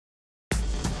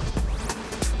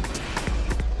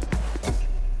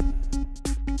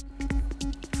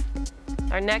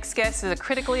Our next guest is a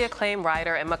critically acclaimed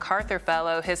writer and MacArthur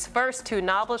Fellow. His first two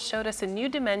novels showed us a new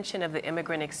dimension of the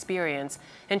immigrant experience,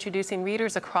 introducing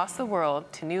readers across the world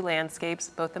to new landscapes,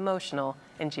 both emotional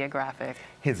and geographic.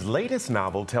 His latest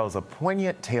novel tells a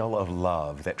poignant tale of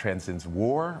love that transcends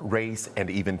war, race, and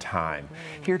even time.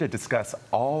 Here to discuss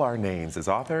all our names is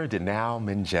author Dinaw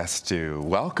Mengestu.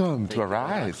 Welcome to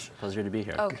Arise. Pleasure to be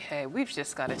here. Okay, we've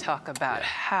just got to talk about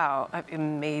how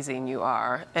amazing you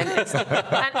are. And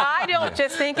I don't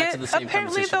just think it,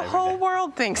 apparently the whole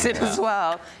world thinks it as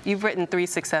well. You've written 3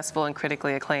 successful and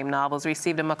critically acclaimed novels,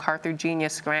 received a MacArthur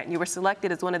Genius Grant. You were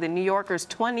selected as one of the New Yorker's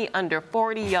 20 under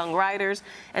 40 young writers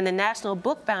and the National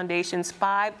Book Foundation's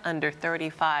 5 under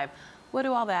 35. What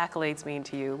do all the accolades mean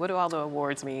to you? What do all the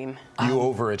awards mean? You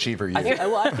overachiever,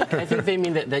 you. I think they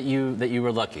mean that you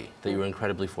were lucky, that you were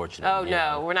incredibly fortunate. Oh,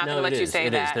 no, we're not going to let you say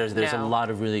that. There's a lot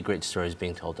of really great stories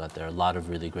being told out there, a lot of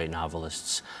really great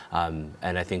novelists. And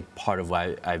I think part of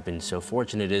why I've been so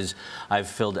fortunate is I've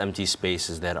filled empty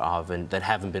spaces that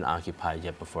haven't been occupied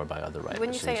yet before by other writers.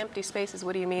 When you say empty spaces,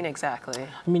 what do you mean exactly?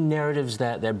 I mean narratives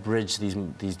that bridge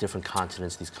these different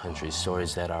continents, these countries,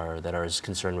 stories that are as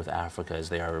concerned with Africa as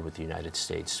they are with the United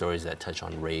States, stories that touch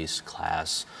on race,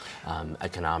 class,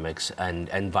 economics,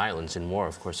 and violence and war,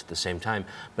 of course, at the same time,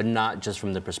 but not just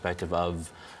from the perspective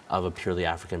of a purely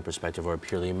African perspective or a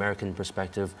purely American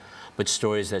perspective, but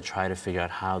stories that try to figure out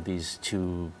how these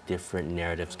two different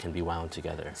narratives can be wound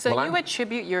together. So you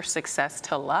attribute your success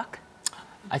to luck?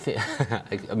 I think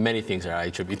many things I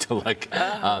attribute to luck.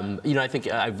 You know, I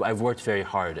think I've worked very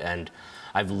hard and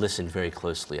I've listened very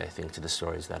closely, I think, to the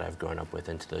stories that I've grown up with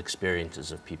and to the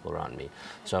experiences of people around me.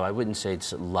 So I wouldn't say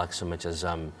it's luck so much as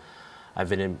I've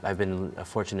been a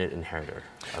fortunate inheritor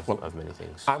of many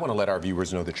things. I want to let our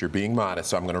viewers know that you're being modest,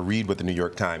 so I'm going to read what the New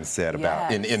York Times said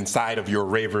about inside of your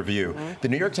rave review. The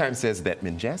New York Times says that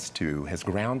Mengestu has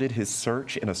grounded his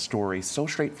search in a story so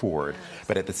straightforward,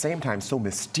 but at the same time so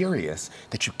mysterious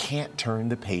that you can't turn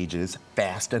the pages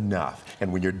fast enough.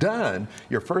 And when you're done,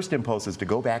 your first impulse is to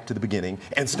go back to the beginning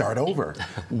and start over.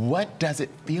 What does it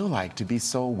feel like to be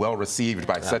so well received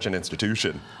by such an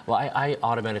institution? Well, I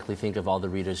automatically think of all the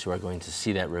readers who are going to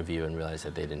see that review and realize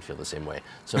that they didn't feel the same way.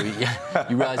 So you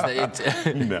realize that it's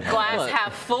glass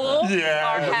half full or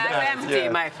half empty,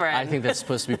 my friend. I think that's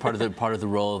supposed to be part of the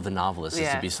role of the novelist is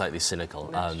to be slightly cynical.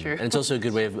 That's true. And it's also a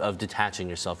good way of detaching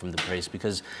yourself from the praise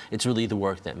because it's really the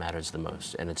work that matters the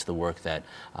most, and it's the work that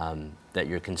that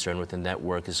you're concerned with, and that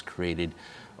work is created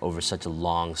over such a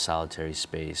long, solitary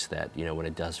space that, you know, when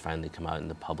it does finally come out in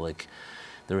the public,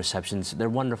 the receptions, they're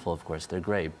wonderful, of course, they're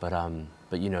great, but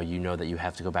you know that you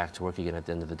have to go back to work again at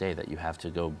the end of the day, that you have to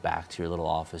go back to your little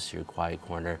office, to your quiet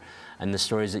corner, and the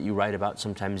stories that you write about,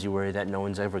 sometimes you worry that no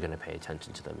one's ever going to pay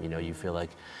attention to them. You know, you feel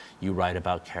like you write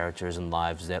about characters and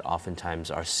lives that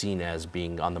oftentimes are seen as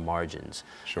being on the margins.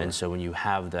 Sure. And so when you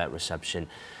have that reception,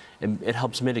 it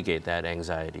helps mitigate that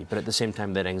anxiety, but at the same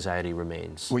time, that anxiety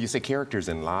remains. Well, you say characters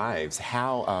and lives.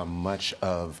 How much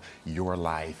of your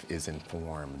life is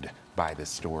informed by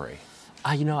this story?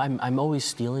 You know, I'm always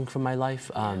stealing from my life.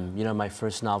 You know, my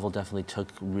first novel definitely took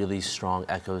really strong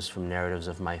echoes from narratives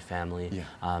of my family. Yeah.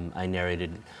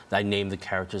 I named the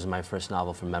characters in my first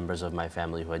novel from members of my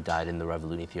family who had died in the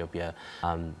revolution in Ethiopia.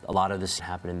 A lot of this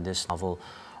happened in this novel,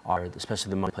 especially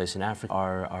the one place in Africa,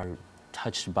 are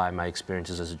touched by my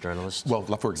experiences as a journalist. Well,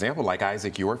 for example, like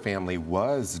Isaac, your family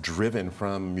was driven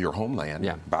from your homeland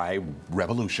by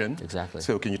revolution. Exactly.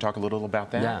 So can you talk a little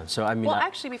about that? Yeah, so I mean... Well,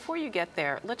 actually, before you get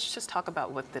there, let's just talk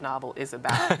about what the novel is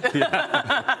about.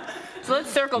 So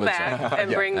let's circle back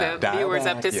and bring the viewers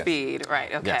up to speed.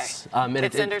 Right, okay. Yes.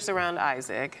 It centers around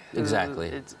Isaac. Exactly.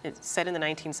 It's set in the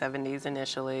 1970s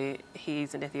initially.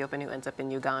 He's an Ethiopian who ends up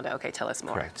in Uganda. Okay, tell us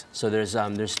more. Correct. So there's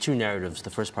 2 narratives. The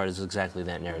first part is exactly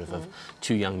that narrative of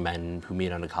 2 young men who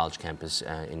meet on a college campus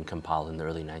in Kampala in the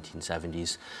early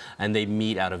 1970s. And they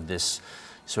meet out of this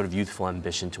sort of youthful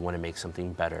ambition to want to make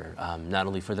something better, not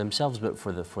only for themselves, but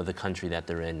for the country that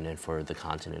they're in and for the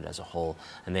continent as a whole.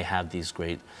 And they have these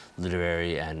great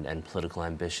literary and political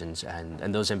ambitions,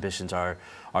 and those ambitions are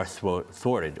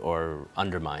thwarted or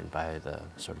undermined by the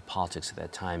sort of politics at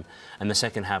that time. And the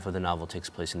second half of the novel takes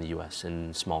place in the U.S., in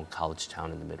a small college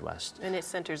town in the Midwest. And it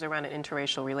centers around an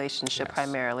interracial relationship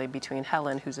primarily between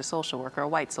Helen, who's a social worker, a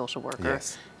white social worker,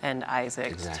 and Isaac.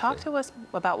 Exactly. Talk to us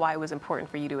about why it was important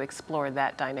for you to explore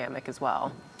that dynamic as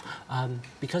well.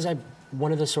 Because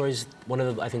one of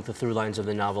the I think the through lines of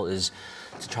the novel is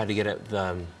to try to get at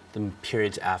the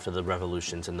periods after the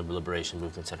revolutions and the liberation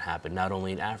movements that happened, not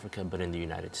only in Africa, but in the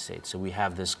United States. So we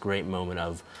have this great moment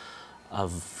of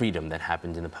of freedom that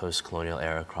happened in the post-colonial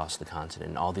era across the continent.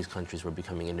 And all these countries were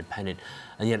becoming independent,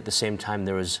 and yet at the same time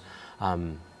there was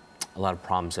a lot of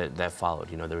problems that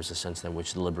followed. You know, there was a sense in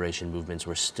which the liberation movements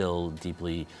were still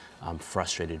deeply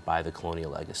frustrated by the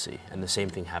colonial legacy. And the same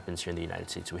thing happens here in the United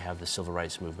States. We have the civil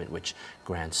rights movement, which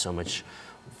grants so much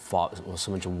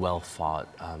well-fought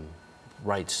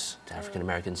rights to African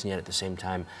Americans, and yet at the same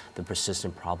time, the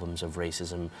persistent problems of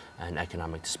racism and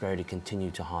economic disparity continue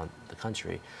to haunt the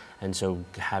country. And so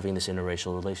having this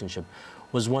interracial relationship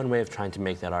was one way of trying to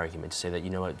make that argument, to say that, you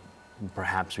know what,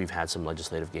 perhaps we've had some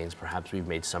legislative gains, perhaps we've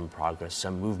made some progress,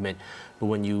 some movement, but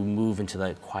when you move into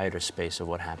that quieter space of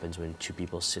what happens when two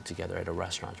people sit together at a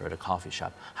restaurant or at a coffee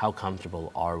shop, how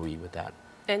comfortable are we with that?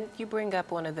 And you bring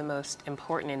up one of the most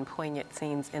important and poignant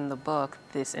scenes in the book.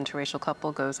 This interracial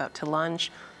couple goes out to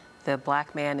lunch. The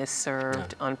black man is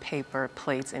served on paper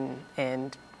plates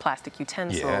and plastic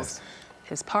utensils. Yes.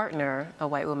 His partner, a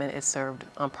white woman, is served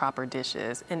on proper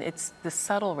dishes. And it's the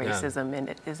subtle racism in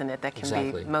it, isn't it, that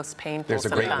can be most painful There's a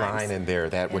sometimes. great line in there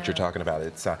that what you're talking about.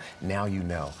 It's now you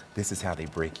know. This is how they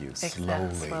break you,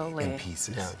 slowly in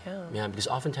pieces. Yeah, because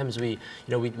oftentimes we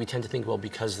tend to think, well,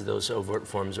 because those overt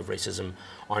forms of racism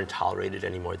aren't tolerated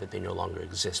anymore, that they no longer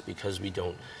exist, because we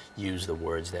don't use the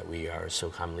words that we are so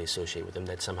commonly associated with them,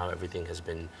 that somehow everything has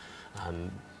been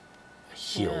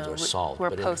healed or solved.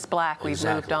 We're post-black, we've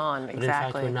moved on. But in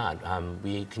fact, we're not.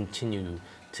 We continue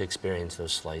to experience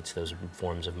those slights, those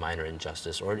forms of minor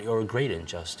injustice or great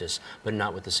injustice, but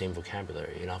not with the same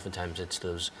vocabulary. And oftentimes it's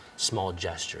those small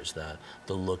gestures,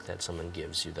 the look that someone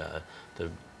gives you, the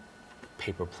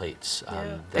paper plates.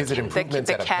 Is it improvements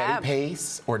at a petty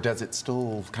pace, or does it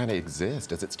still kind of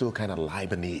exist? Does it still kind of lie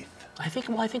beneath? I think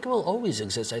it will always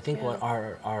exist. I think what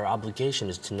our obligation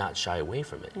is to not shy away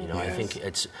from it. You know, I think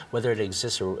it's whether it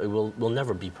exists or it will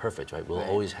never be perfect, right? We'll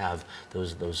always have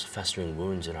those festering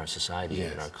wounds in our society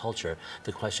and in our culture.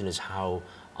 The question is, how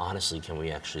honestly can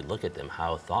we actually look at them?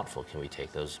 How thoughtful can we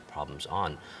take those problems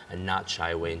on and not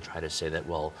shy away and try to say that,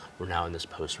 well, we're now in this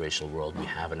post-racial world, we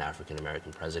have an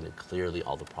African-American president, clearly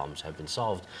all the problems have been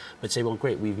solved, but say, well,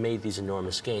 great, we've made these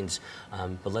enormous gains,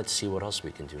 but let's see what else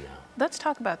we can do now. Let's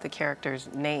talk about the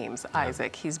character's names,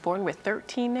 Isaac. He's born with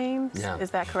 13 names,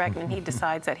 is that correct? And he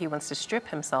decides that he wants to strip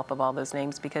himself of all those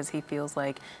names because he feels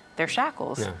like they're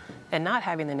shackles, and not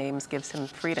having the names gives him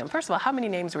freedom. First of all, how many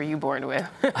names were you born with?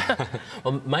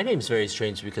 Well, my name's very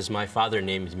strange because my father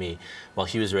named me while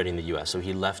he was already in the U.S., so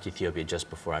he left Ethiopia just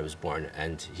before I was born,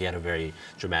 and he had a very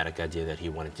dramatic idea that he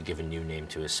wanted to give a new name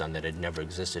to his son that had never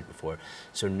existed before.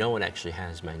 So no one actually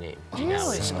has my name.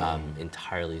 Now it's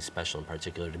entirely special and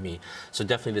particular to me. So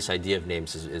definitely this idea of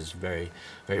names is very,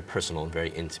 very personal and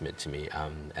very intimate to me,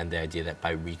 and the idea that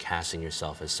by recasting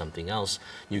yourself as something else,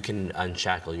 you can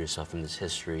unshackle yourself from this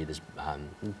history,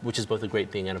 which is both a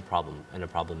great thing and a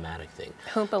problematic thing.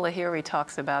 Humpa Lahiri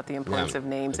talks about the importance of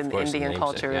names in the Indian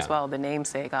culture as well, the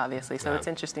namesake, obviously. So it's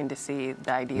interesting to see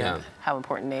the idea of how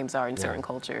important names are in certain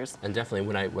cultures. And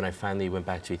definitely, when I finally went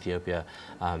back to Ethiopia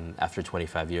after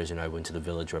 25 years, I went to the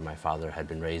village where my father had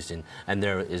been raised in, and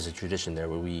there is a tradition there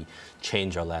where we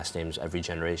change our last names every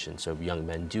generation. So young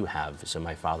men do have. So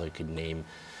my father could name,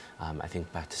 I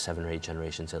think, back to 7 or 8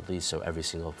 generations at least. So every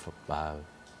single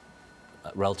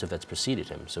relative that's preceded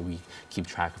him. So we keep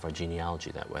track of our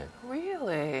genealogy that way.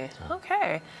 Really?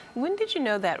 Okay. When did you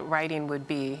know that writing would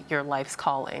be your life's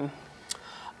calling?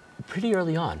 Pretty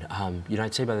early on.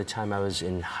 I'd say by the time I was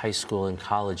in high school and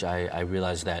college, I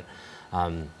realized that,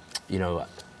 I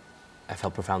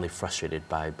felt profoundly frustrated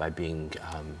by being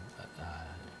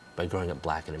by growing up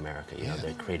black in America.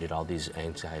 That created all these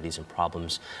anxieties and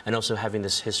problems, and also having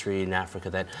this history in Africa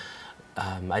that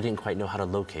I didn't quite know how to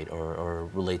locate or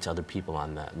relate to other people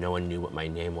on that. No one knew what my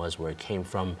name was, where it came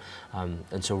from,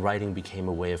 and so writing became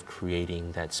a way of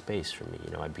creating that space for me.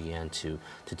 I began to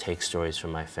take stories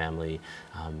from my family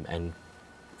and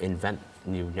invent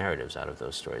new narratives out of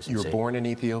those stories. You were born in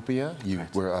Ethiopia. You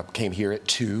came here at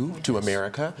 2 to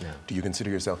America. Do you consider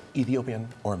yourself Ethiopian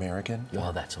or American?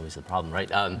 Well, that's always the problem, right?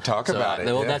 Talk about it.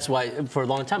 Well, that's why for a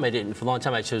long time I didn't. For a long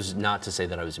time I chose not to say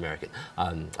that I was American.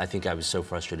 I think I was so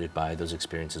frustrated by those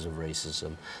experiences of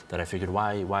racism that I figured,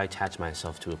 why attach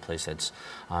myself to a place that's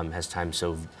has times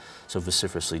so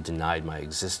vociferously denied my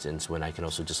existence when I can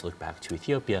also just look back to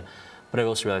Ethiopia. But I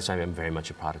also realized I am very much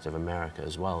a product of America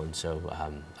as well, and so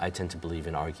I tend to believe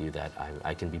and argue that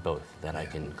I can be both, that I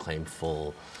can claim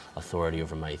full authority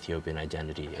over my Ethiopian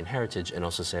identity and heritage, and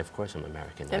also say, of course, I'm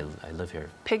American. I live here.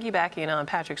 Piggybacking on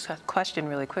Patrick's question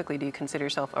really quickly, do you consider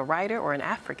yourself a writer or an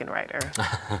African writer?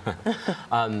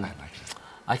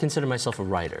 I consider myself a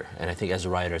writer, and I think as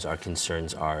writers, our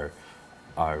concerns are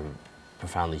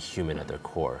profoundly human at their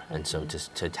core. And so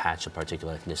to attach a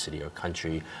particular ethnicity or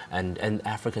country, and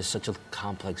Africa is such a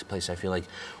complex place. I feel like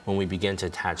when we begin to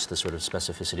attach the sort of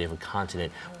specificity of a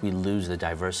continent, we lose the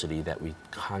diversity that we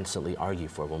constantly argue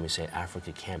for when we say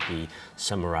Africa can't be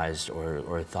summarized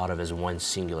or thought of as one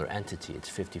singular entity. It's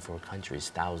 54 countries,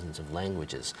 thousands of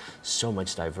languages, so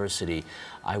much diversity.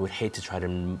 I would hate to try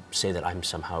to say that I'm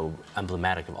somehow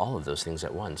emblematic of all of those things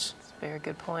at once. Very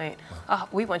good point. Oh,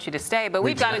 we want you to stay, but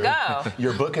we've got to go.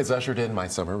 Your book has ushered in my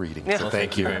summer reading, so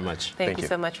thank you very much. Thank you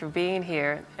so much for being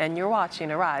here, and you're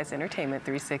watching Arise Entertainment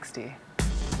 360.